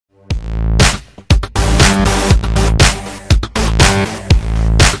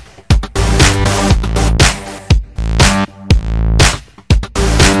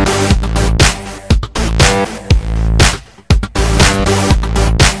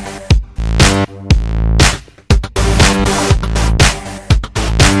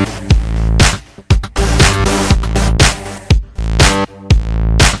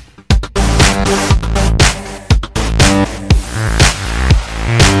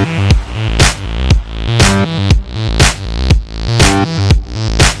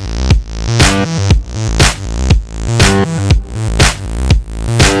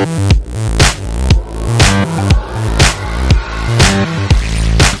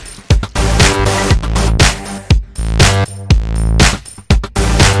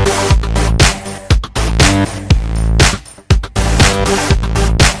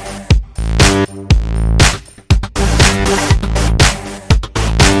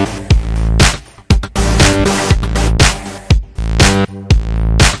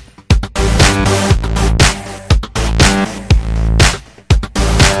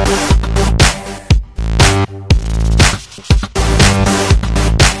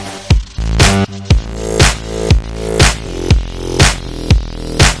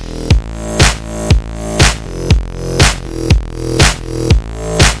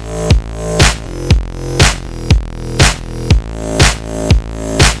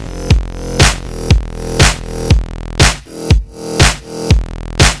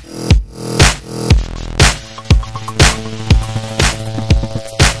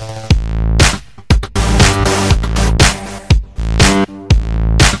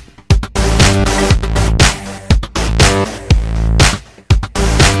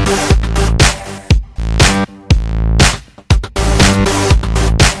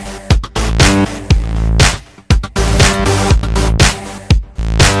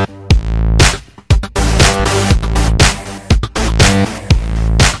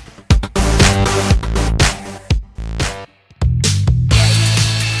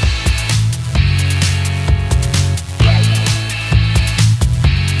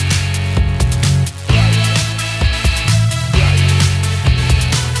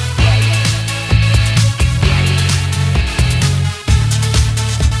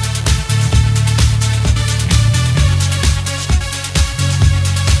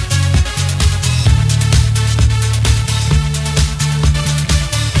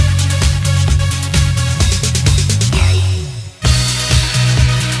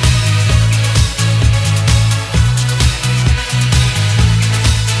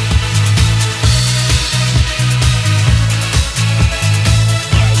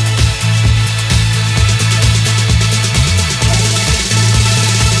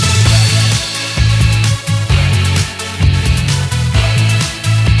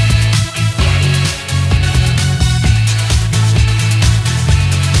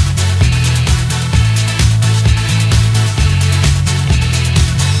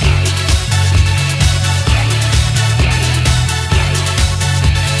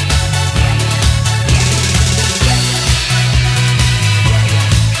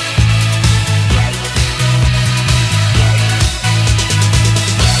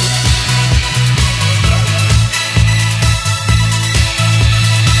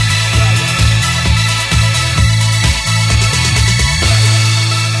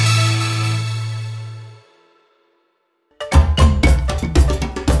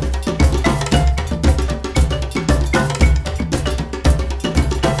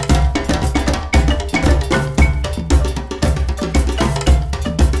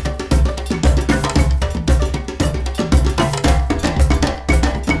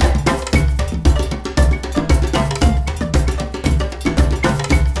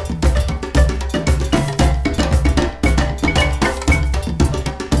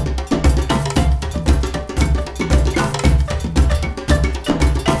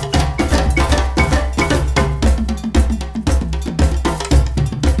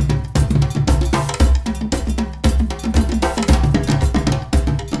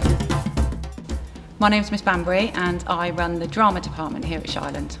My name's Miss Banbury and I run the drama department here at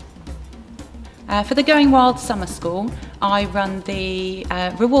Shireland. For the Going Wild Summer School, I run the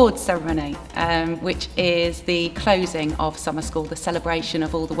rewards ceremony, which is the closing of summer school, the celebration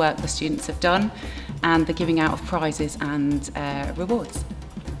of all the work the students have done and the giving out of prizes and rewards.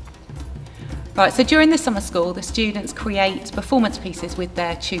 Right, so during the summer school, the students create performance pieces with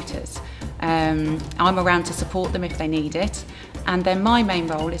their tutors. I'm around to support them if they need it, and then my main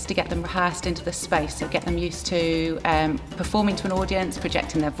role is to get them rehearsed into the space, so get them used to performing to an audience,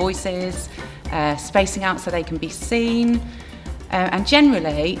 projecting their voices, spacing out so they can be seen, and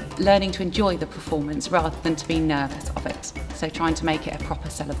generally learning to enjoy the performance rather than to be nervous of it, so trying to make it a proper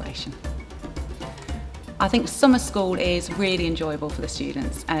celebration. I think summer school is really enjoyable for the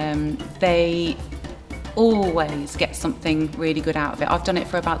students. They always get something really good out of it. I've done it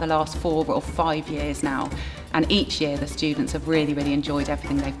for about the last 4 or 5 years now, and each year the students have really enjoyed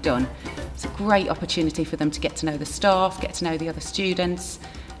everything they've done. It's a great opportunity for them to get to know the staff, get to know the other students,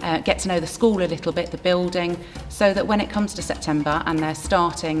 get to know the school a little bit, the building, so that when it comes to September and they're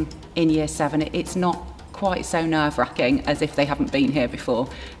starting in Year 7, it's not quite so nerve-wracking as if they haven't been here before.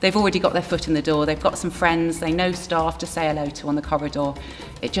 They've already got their foot in the door, they've got some friends, they know staff to say hello to on the corridor.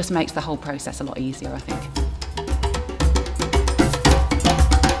 It just makes the whole process a lot easier, I think.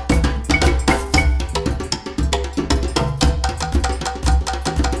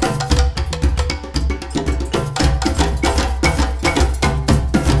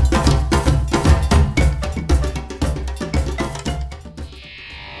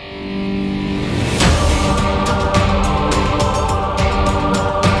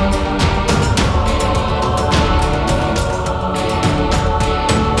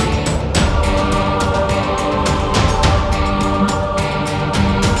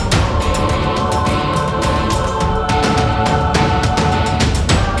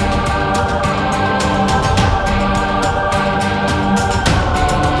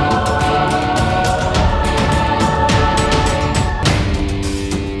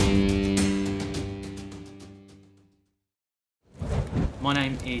 My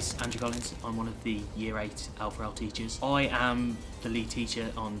name is Andrew Collins. I'm one of the Year 8 Alpha L teachers. I am the lead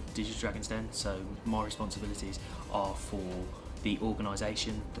teacher on Digital Dragon's Den, so my responsibilities are for the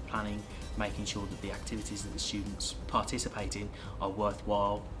organisation, the planning, making sure that the activities that the students participate in are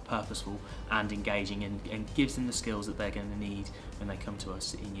worthwhile, purposeful and engaging, and gives them the skills that they're going to need when they come to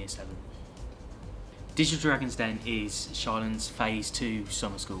us in Year 7. Digital Dragon's Den is Shireland's Phase 2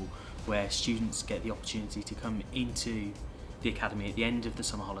 summer school, where students get the opportunity to come into the Academy at the end of the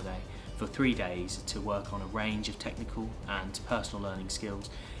summer holiday for 3 days to work on a range of technical and personal learning skills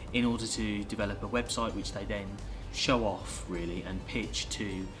in order to develop a website which they then show off really and pitch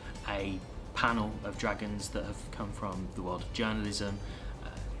to a panel of dragons that have come from the world of journalism,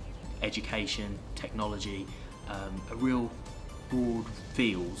 education, technology, a real broad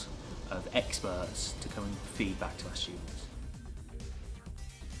field of experts to come and feed back to our students.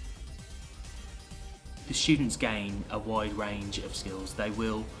 The students gain a wide range of skills. They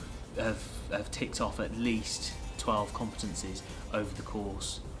will have ticked off at least 12 competencies over the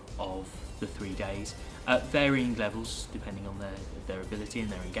course of the 3 days, at varying levels depending on their ability and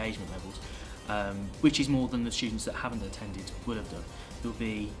their engagement levels, which is more than the students that haven't attended would have done. There will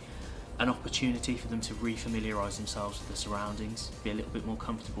be an opportunity for them to re-familiarise themselves with the surroundings, be a little bit more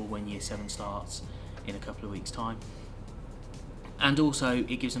comfortable when Year 7 starts in a couple of weeks' time. And also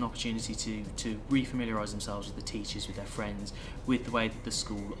it gives an opportunity to re-familiarise themselves with the teachers, with their friends, with the way that the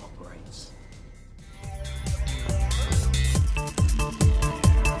school operates.